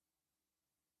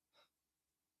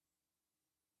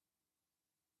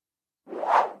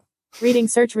 Reading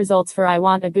search results for I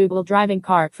Want a Google Driving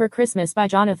Car for Christmas by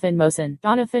Jonathan Mosen.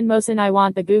 Jonathan Mosen, I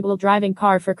want the Google Driving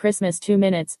Car for Christmas. 2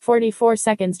 minutes, 44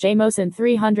 seconds. J Mosen,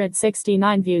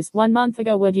 369 views. 1 month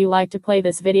ago. Would you like to play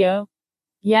this video?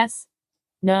 Yes?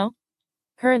 No?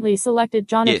 Currently selected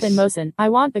Jonathan Yes. Mosen. I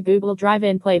want the Google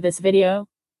Drive-In. Play this video.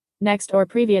 Next or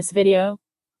previous video.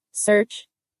 Search.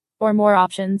 Or more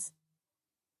options.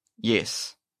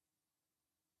 Yes.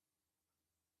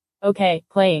 Okay,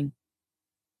 playing.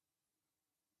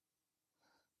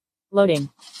 Loading.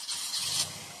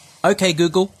 Okay,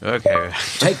 Google, Okay.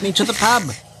 take me to the pub.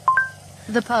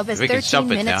 The pub is We can stop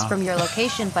 13 it minutes now. from your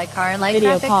location by car and light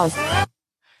Video traffic.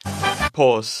 pause.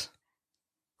 Pause.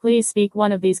 Please speak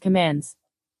one of these commands.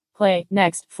 Play,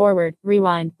 next, forward,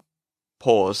 rewind.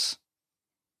 Pause.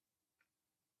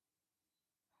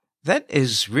 That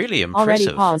is really Already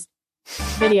impressive. paused.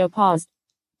 Video paused.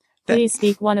 That- Please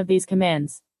speak one of these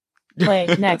commands. Play,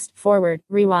 next, forward,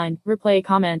 rewind, replay,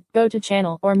 comment, go to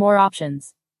channel, or more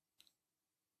options.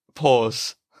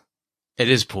 Pause. It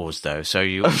is paused though, so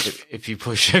if you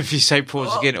say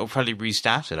pause again, it'll probably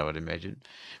restart it, I would imagine.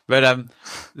 But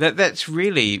that's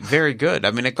really very good.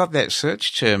 I mean, it got that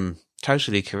search term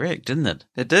totally correct, didn't it?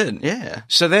 It did, yeah.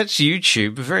 So that's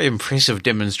YouTube. A very impressive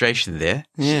demonstration there.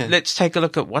 Yeah. Let's take a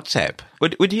look at WhatsApp.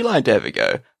 Would you like to have a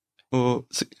go? Or,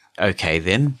 Okay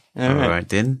then. All All right. right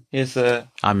then. here's the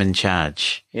I'm in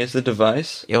charge.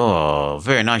 device. Oh,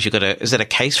 very nice. Is that a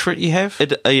case for it you have?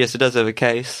 Yes, it does have a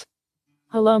case.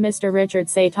 Hello, Mr. Richard.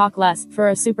 Say talk less for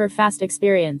a super fast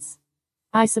experience.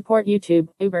 I support YouTube,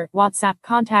 Uber, WhatsApp,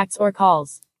 contacts, or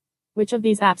calls. Which of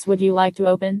these apps would you like to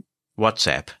open?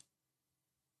 WhatsApp.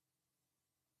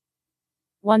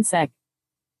 1 sec.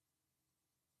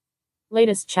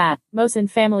 Latest chat, Mosen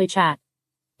Family Chat.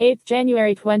 8th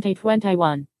January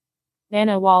 2021.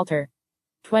 Nana Walter.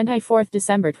 24th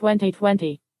December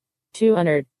 2020.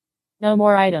 200. No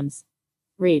more items.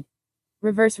 Read.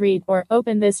 Reverse read or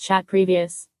open this chat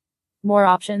previous. More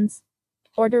options.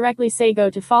 Or directly say go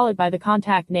to followed by the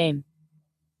contact name.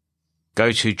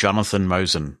 Go to Jonathan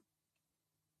Mosen.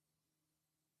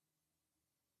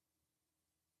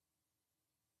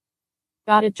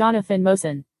 Got it, Jonathan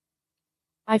Mosen.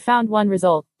 I found one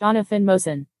result, Jonathan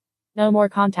Mosen. No more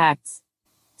contacts.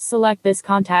 Select this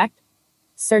contact.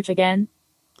 Search again.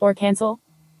 Or cancel.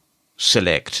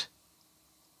 Select.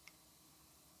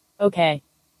 Okay.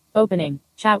 Opening.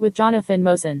 Chat with Jonathan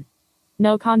Mosen.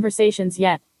 No conversations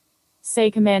yet.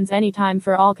 Say commands anytime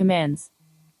for all commands.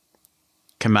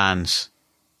 Commands.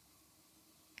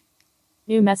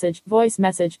 New message, voice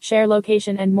message, share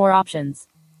location and more options.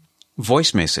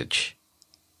 Voice message.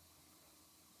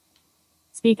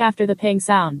 Speak after the ping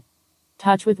sound.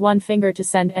 Touch with 1 finger to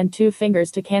send and 2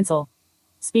 fingers to cancel.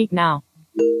 Speak now.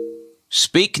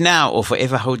 Speak now or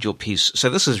forever hold your peace. So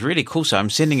this is really cool. So I'm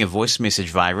sending a voice message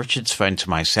via Richard's phone to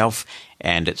myself,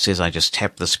 and it says I just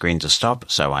tap the screen to stop,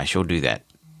 so I shall do that.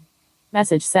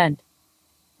 Message sent.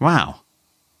 Wow.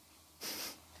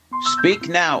 Speak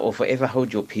now or forever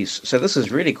hold your peace. So this is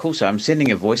really cool. So I'm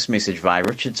sending a voice message via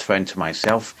Richard's phone to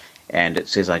myself, and it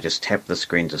says I just tap the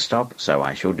screen to stop, so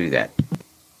I shall do that.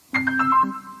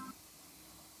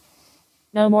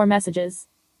 No more messages.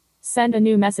 Send a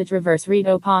new message, reverse read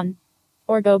open.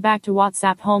 Or go back to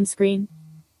WhatsApp home screen.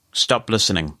 Stop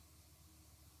listening.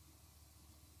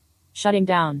 Shutting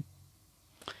down.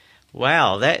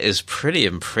 Wow, that is pretty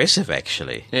impressive,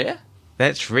 actually. Yeah.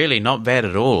 That's really not bad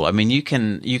at all. I mean, you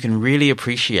can really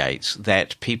appreciate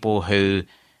that people who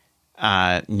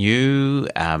are new,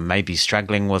 maybe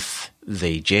struggling with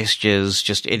the gestures,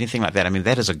 just anything like that. I mean,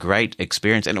 that is a great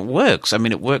experience, and it works. I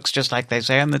mean, it works just like they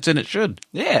say on the tin it should.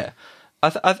 Yeah.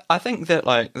 I think that,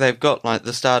 like, they've got, like,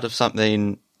 the start of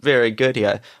something very good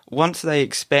here. Once they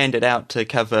expand it out to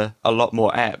cover a lot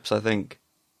more apps, I think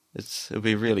it'll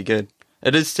be really good.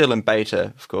 It is still in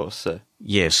beta, of course. So.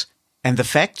 Yes. And the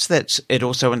fact that it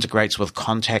also integrates with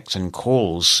contacts and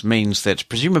calls means that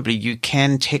presumably you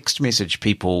can text message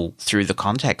people through the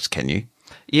contacts, can you?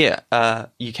 Yeah,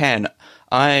 you can.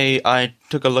 I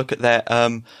took a look at that.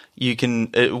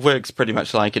 It works pretty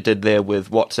much like it did there with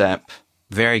WhatsApp.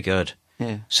 Very good.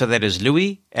 Yeah. So that is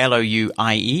Louie,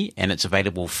 Louie, and it's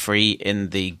available free in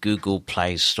the Google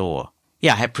Play Store.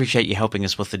 Yeah, I appreciate you helping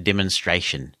us with the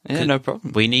demonstration. Yeah, no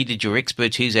problem. We needed your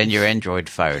expertise and your Android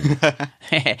phone.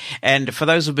 And for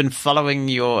those who've been following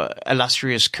your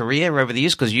illustrious career over the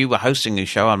years, because you were hosting a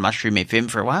show on Mushroom FM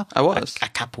for a while. I was. A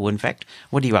couple, in fact.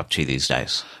 What are you up to these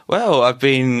days? Well, I've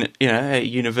been, at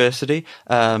university,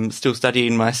 still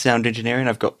studying my sound engineering.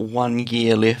 I've got 1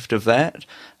 year left of that.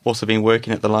 Also been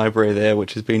working at the library there,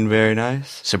 which has been very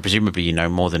nice. So presumably you know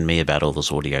more than me about all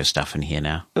this audio stuff in here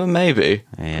now. Well, maybe.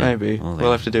 Yeah. Maybe. Well,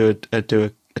 we'll have to do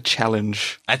a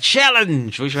challenge. A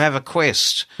challenge! We shall have a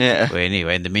quest. Yeah. Well,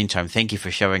 anyway, in the meantime, thank you for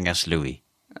showing us Louie.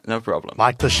 No problem.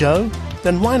 Like the show?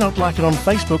 Then why not like it on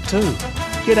Facebook too?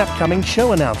 Get upcoming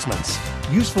show announcements,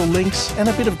 useful links, and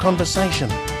a bit of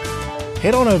conversation.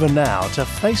 Head on over now to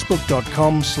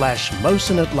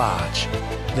facebook.com/Mosen at Large.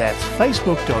 That's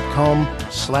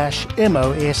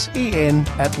facebook.com/MOSEN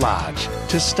at large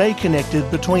to stay connected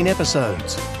between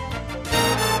episodes.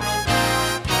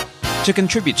 To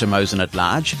contribute to Mosen at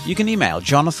Large, you can email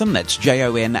Jonathan, that's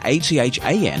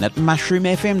JONATHAN, at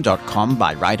mushroomfm.com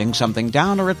by writing something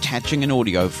down or attaching an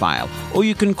audio file. Or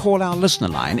you can call our listener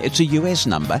line. It's a US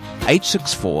number,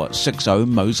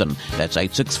 864-60-MOSEN. That's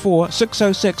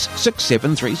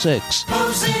 864-606-6736.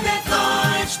 Mosen at